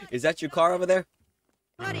 Is that your car over there?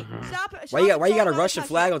 Buddy, stop. Why you got a ignoring Russian other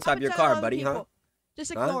flag on people. top of your Stop car, ignoring buddy, other huh? people.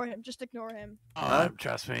 Just Huh? ignore him. Just ignore him. Huh?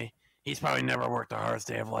 Trust me. He's probably never worked the hardest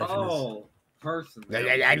day of life in his... Oh, person.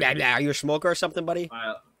 Are you a smoker or something, buddy?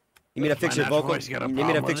 You mean to fix My your natural vocal? voice, you got a You mean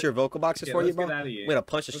to problem fix with your vocal boxes for you, let's bro? get out of here. I'm gonna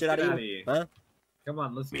punch the Let's shit out get of outta you, here. huh? Come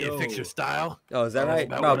on, let's Me go. to fix your style? Oh, is that right,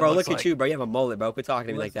 that bro? what it Bro, looks look at like. you, bro. You have a mullet, bro. Quit talking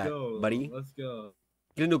to me like Let's that, go. buddy. Let's go.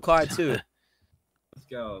 Get a new car too. Let's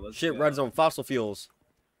go. Let's Shit go. runs on fossil fuels.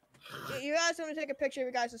 You guys want to take a picture of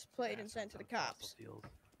your guys' plate and send it to the cops.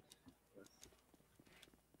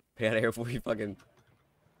 Pay out of here before you fucking.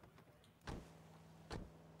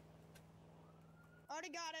 Already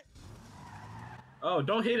got it. Oh,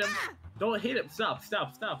 don't hit him. Don't hit him. Stop.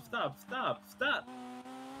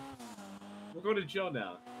 We're going to jail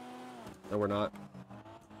now. No, we're not.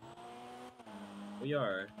 We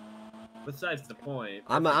are. Besides the point.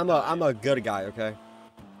 I'm a good guy, okay?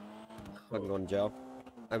 I'm going to jail.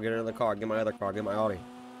 I'm getting another car. Get my other car. Get my Audi.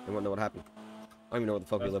 You won't know what happened. I don't even know what the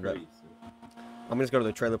fuck we live at. I'm just going to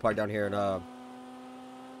the trailer park down here in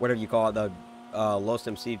whatever you call it, the Los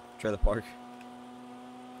MC trailer park.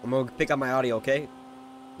 I'm gonna pick up my Audi, okay?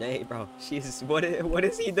 Hey, bro. Jesus, what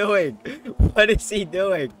is he doing? What is he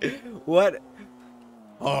doing? What?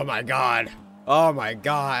 Oh my god. Oh my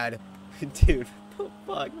god. Dude, what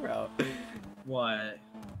the fuck, bro? What?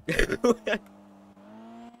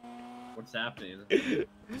 What's happening?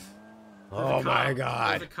 Oh my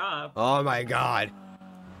god. There's a cop. Oh my god.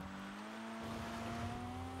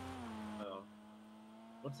 Oh.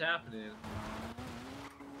 What's happening?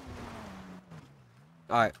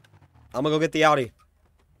 Alright. I'm gonna go get the Audi.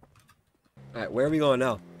 Alright, where are we going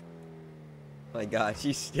now? My god,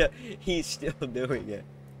 he's still doing it.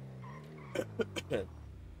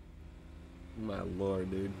 My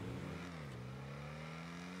lord, dude.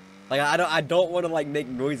 Like, I don't want to like make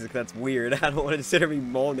noises because that's weird. I don't want to consider me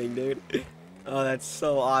moaning, dude. Oh, that's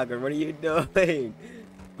so awkward. What are you doing?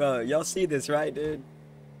 Bro, y'all see this, right, dude?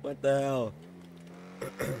 What the hell?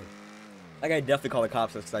 I gotta definitely call the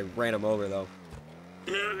cops because I ran him over, though.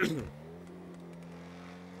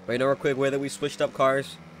 But you know, real quick, way that we switched up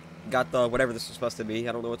cars. Got the whatever this is supposed to be.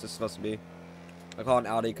 I don't know what this is supposed to be. I call it an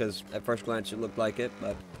Audi because at first glance it looked like it,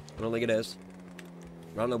 but I don't think it is.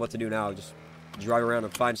 I don't know what to do now. Just drive around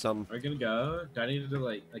and find something. Are we gonna go? Do I need to do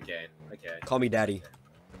like okay? Call me daddy.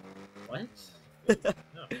 What? Wait, no.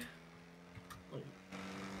 Wait.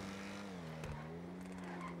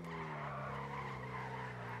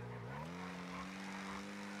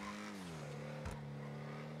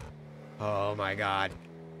 Oh my god.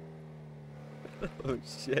 Oh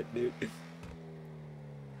shit, dude.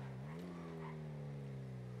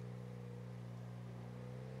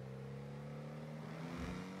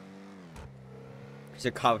 She's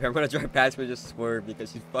a cop. I'm gonna drive past her and just swerve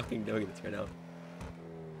because she's fucking doing this right now.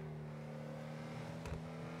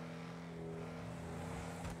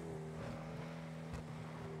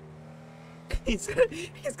 he's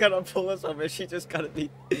gonna pull us over. She just gotta be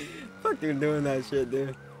fucking doing that shit,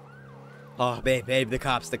 dude. Oh, babe, the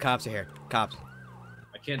cops are here. Cops.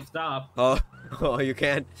 I can't stop. Oh, you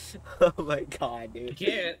can't? Oh my god, dude. You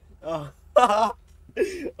can't. Oh,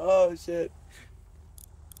 oh shit.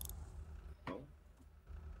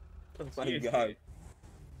 Oh my god.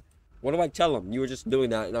 What do I tell him? You were just doing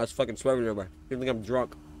that and I was fucking swerving over. You think I'm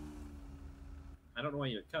drunk? I don't know why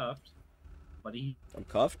you're cuffed, buddy. I'm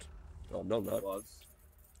cuffed? Oh, no, I'm not. Was.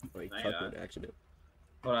 Oh, he No, cuffed me you're in accident.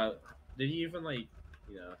 But did you even like,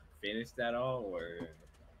 finish that all or?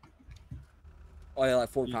 Oh yeah, like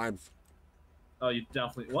 4 times. Oh, you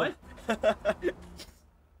definitely what?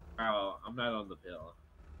 Oh, I'm not on the pill.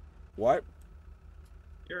 What?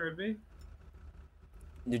 You heard me?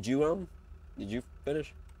 Did you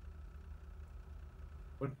finish?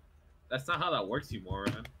 That's not how that works, you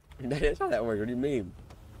moron. That's not that works. What do you mean?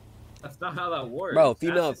 That's not how that works. Bro, Ask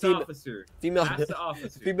this officer. Ask the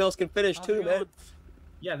officer. Females can finish too, man.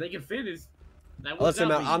 Yeah, they can finish. Listen,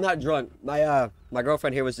 man, I'm not drunk. My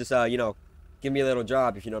girlfriend here was just give me a little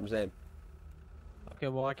job, if you know what I'm saying. Okay,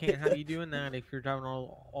 well, I can't have you doing that if you're driving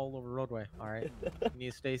all over the roadway. All right, you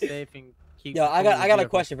need to stay safe and keep. Yo, I got a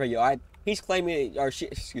question for you. All right, he's claiming, or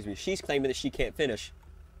she's claiming that she can't finish.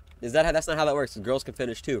 That's not how that works. The girls can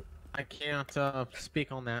finish too. I can't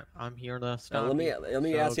speak on that. I'm here to stop. Let me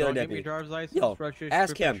ask the other deputy. Give me driver's license, Yo, registration,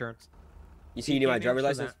 ask him. insurance. You see, you need my driver's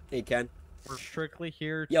license? Hey, Ken. We're strictly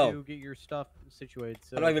here Yo. to get your stuff situated.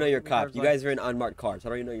 So I don't even know you're a give me cop. driver's You guys license. are in unmarked cars. How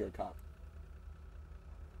do you know you're a cop?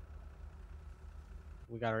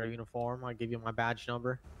 We got our uniform. I give you my badge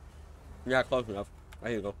number. Yeah, close enough.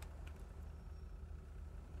 There you go.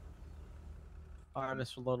 All right,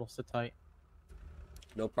 Mr. Little, sit tight.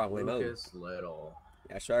 No problem. Lucas Little.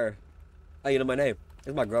 Yeah, sure. Oh, you know my name.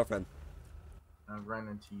 It's my girlfriend. I've run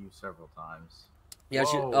into you several times. Yeah,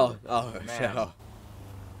 Whoa, shit. man. Oh.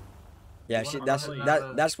 Yeah, You that's wanna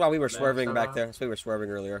know that's why we were that swerving stuff back out? there. That's why we were swerving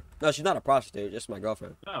earlier. No, she's not a prostitute. Just my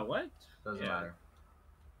girlfriend. Oh, what? Doesn't Yeah. matter.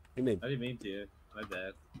 What do you mean? I didn't mean to. My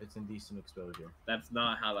bad. It's indecent exposure. That's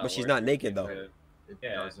not how that But works. she's not naked, though. It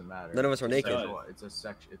Yeah. doesn't matter. None of us are It's naked. sexual-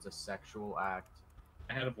 It's a sexual act.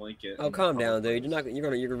 I had a blanket. Oh, calm down, dude.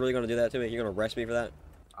 You're really gonna do that to me? You're gonna arrest me for that?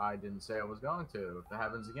 I didn't say I was going to. If that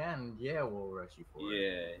happens again, yeah, we'll arrest you for it.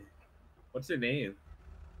 Yeah. What's your name?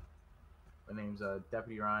 My name's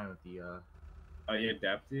Deputy Ryan with the Are you a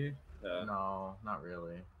deputy? No, not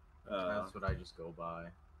really. That's what I just go by.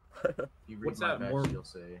 If you read What's my that badge, more- you'll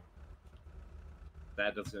see.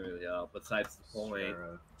 That doesn't really help. Besides the point.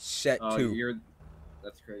 Sheriff. Set Oh, 2.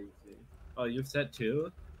 That's crazy. Oh, you've set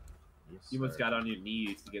 2? Yes, You must sir. got on your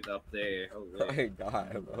knees to get up there. Oh Holy. my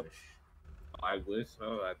god, bro. I wish.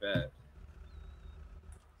 Oh, I bet.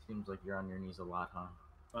 Seems like you're on your knees a lot, huh?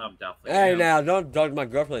 I'm definitely. Hey, am. now, don't dog my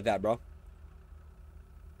girlfriend like that, bro.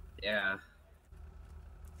 Yeah.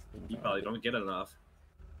 You probably don't get enough.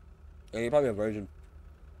 And you're probably a virgin.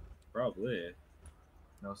 Probably.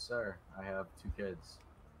 No, sir. I have 2 kids.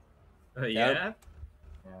 Yeah? Yeah.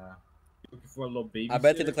 Yeah. Looking for a little baby. I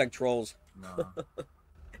bet they look like trolls. No.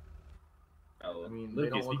 Oh, I mean,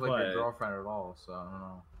 Lucas, they don't look be like quiet. your girlfriend at all, so I don't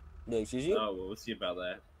know. No, excuse you? Oh, well, we'll see about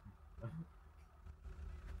that.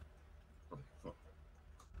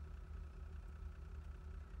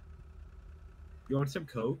 You want some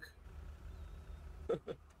Coke?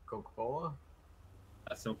 Coca-Cola?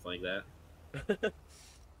 Something like that.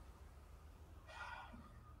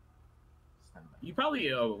 You probably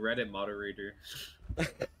a Reddit moderator. Yeah,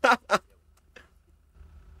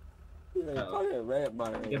 probably a red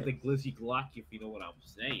monitor. Get the glizzy glock if you know what I'm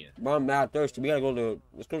saying. Bro, I'm mad thirsty. We gotta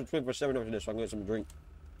let's go to 24/7 after this so I can get some drink.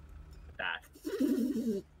 That.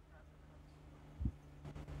 Stand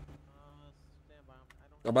by. I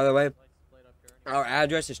don't Oh, by the way, have a license plate up here anyway. our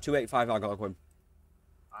address is 285 Algonquin.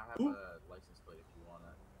 I have a license plate if you want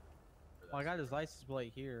it. for Well, I that. got his license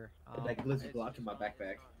plate here. That glizzy it's block in my just not backpack.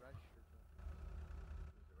 registered.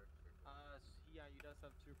 Yeah, you does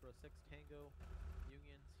have 2 for 6 Tango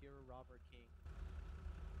Union Sierra Robert King.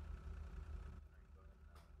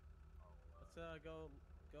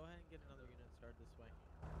 go ahead and get another unit started this way.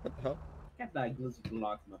 What the hell? Got that glizzy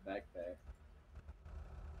locked in my backpack.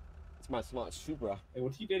 It's my smart Supra. Hey,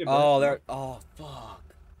 what's your date of Oh, birth? they're. Oh, fuck.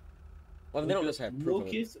 Well, they don't necessarily have proof of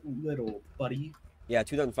it. Lucas Little, buddy. Yeah,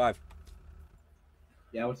 2005.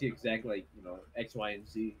 Yeah, what's the exact, like, you know, X, Y, and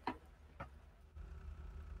Z?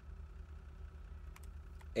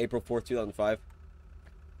 April 4th, 2005.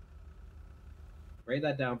 Write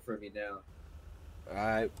that down for me now.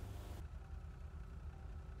 Alright.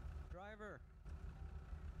 Driver,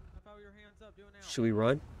 how about your hands up? Do it now. Should we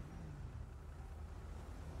run?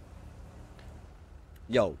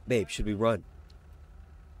 Yo, babe, should we run?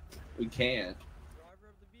 We can. Driver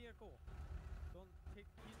of the vehicle. Don't take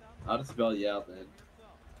the keys out. I'll just spell you out then. Hands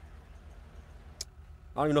up.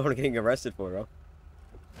 I don't even know what I'm getting arrested for, bro.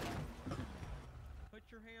 Put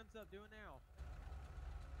your hands up. Do it now.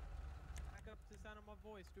 Back up to the sound of my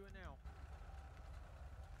voice. Do it now.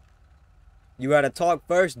 You gotta talk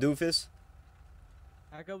first, doofus.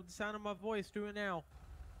 Back up with the sound of my voice. Do it now.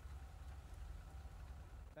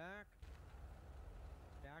 Back.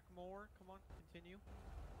 Back more. Come on. Continue.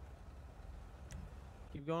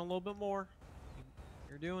 Keep going a little bit more.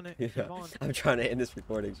 You're doing it. Yeah, Keep on. I'm trying to end this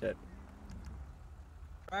recording shit.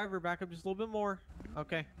 Driver, back up just a little bit more.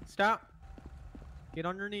 Okay. Stop. Get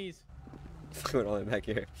on your knees. What's going on back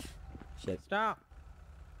here? Shit. Stop.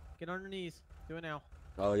 Get on your knees. Do it now.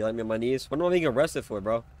 Oh, you let me on my knees? What am I being arrested for,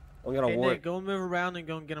 bro? I don't got a Hey, warrant. Nick, go and move around and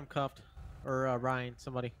go and get him cuffed. Or Ryan,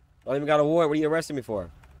 somebody. I don't even got a warrant. What are you arresting me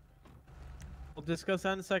for? We'll discuss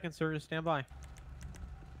that in a second, sir. Just stand by.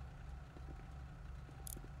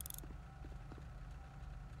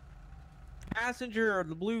 Passenger of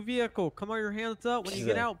the blue vehicle, come on, your hands up. When you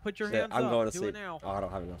get out, put your Shit, hands I'm up. going to Do sleep. it now. Oh, I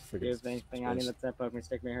don't have enough freaking Here's anything I need space. to step up and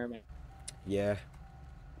stick me here, man. Yeah.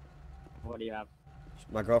 What do you have?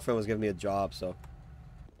 My girlfriend was giving me a job, so.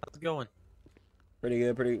 How's it going? Pretty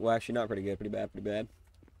good, well, actually not pretty good. Pretty bad, pretty bad.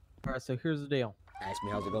 Alright, so here's the deal. Ask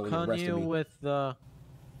me how's it going when you Cutting arrested you me. with the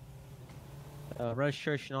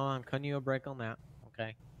registration on. I'm cutting you a break on that.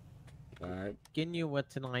 Okay. Alright. Getting you with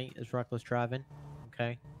tonight is reckless driving.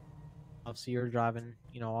 Okay. Obviously, you're driving,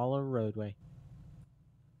 all over the roadway.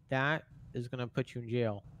 That is going to put you in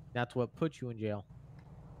jail. That's what puts you in jail.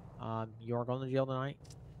 You are going to jail tonight.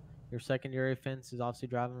 Your secondary offense is obviously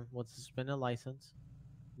driving with a suspended license.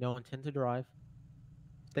 No intent to drive.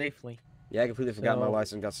 Safely. Yeah, I completely forgot my So-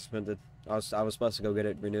 license got suspended. I was supposed to go get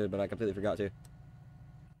it renewed, but I completely forgot to.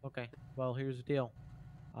 Okay. Well, here's the deal.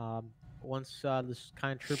 Once this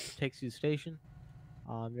kind of trooper takes you to the station,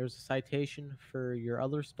 there's a citation for your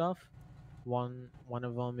other stuff. One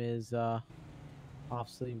of them is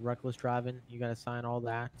obviously reckless driving. You got to sign all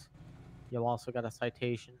that. You'll also got a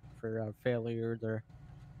citation for failure to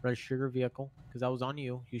register your vehicle, because that was on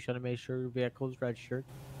you. You should have made sure your vehicle is registered.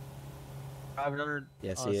 Driving under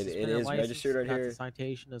Yeah, see, it suspended is license, registered right that's here, a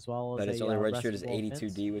citation as well as but it's a, only registered as arrestable offense.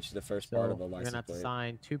 82D, which is the first So part of the you're license gonna have to plate.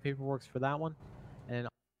 sign 2 paperworks for that one, and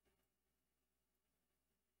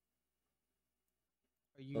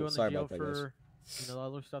are you Oh, going to sorry jail about that, guys. for the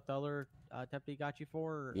other stuff the other deputy got you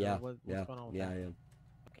for? Or Yeah, what's yeah, going on with yeah, that? I am.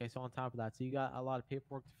 Okay, so on top of that, so you got a lot of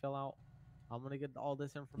paperwork to fill out. I'm gonna get all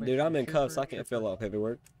this information. Dude, I'm to in Trooper, cuffs. I can't fill Trooper. out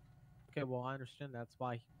paperwork. Okay, well I understand. That's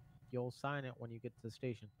why you'll sign it when you get to the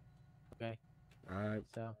station. Okay, Alright.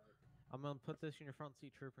 so I'm gonna put this in your front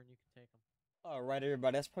seat, Trooper, and you can take them. Alright,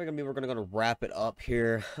 everybody. That's probably going to be we're going to wrap it up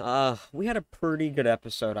here. We had a pretty good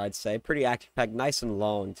episode, I'd say. Pretty action-packed. Nice and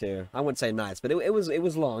long, too. I wouldn't say nice, but it was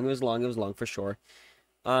long. It was long for sure.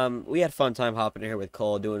 We had fun time hopping in here with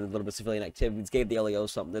Cole, doing a little bit of civilian activities. Gave the LEO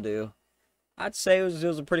something to do. I'd say it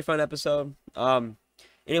was a pretty fun episode.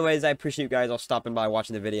 Anyways, I appreciate you guys all stopping by,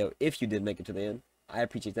 watching the video. If you did make it to the end, I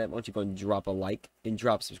appreciate that. Why don't you go and drop a like and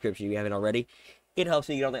drop a subscription if you haven't already. It helps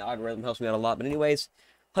me get on the algorithm, helps me out a lot. But anyways,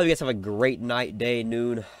 hope you guys have a great night, day,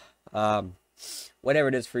 noon, whatever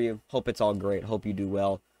it is for you. Hope it's all great. Hope you do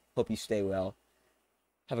well. Hope you stay well.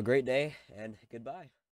 Have a great day, and goodbye.